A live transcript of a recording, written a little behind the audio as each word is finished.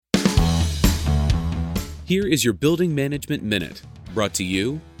Here is your Building Management Minute, brought to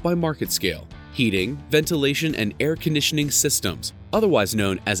you by MarketScale. Heating, ventilation, and air conditioning systems, otherwise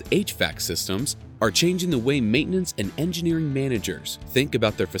known as HVAC systems, are changing the way maintenance and engineering managers think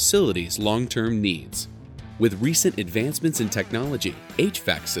about their facilities' long-term needs. With recent advancements in technology,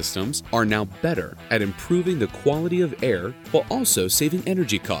 HVAC systems are now better at improving the quality of air while also saving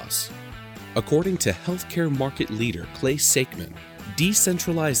energy costs. According to healthcare market leader Clay Sakeman,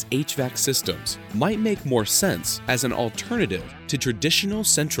 decentralized HVAC systems might make more sense as an alternative to traditional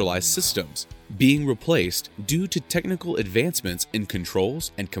centralized systems, being replaced due to technical advancements in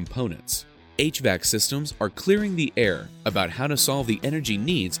controls and components. HVAC systems are clearing the air about how to solve the energy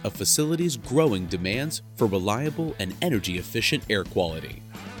needs of facilities' growing demands for reliable and energy-efficient air quality.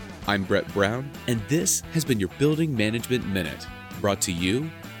 I'm Brett Brown, and this has been your Building Management Minute, brought to you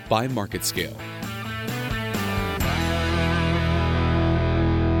by MarketScale.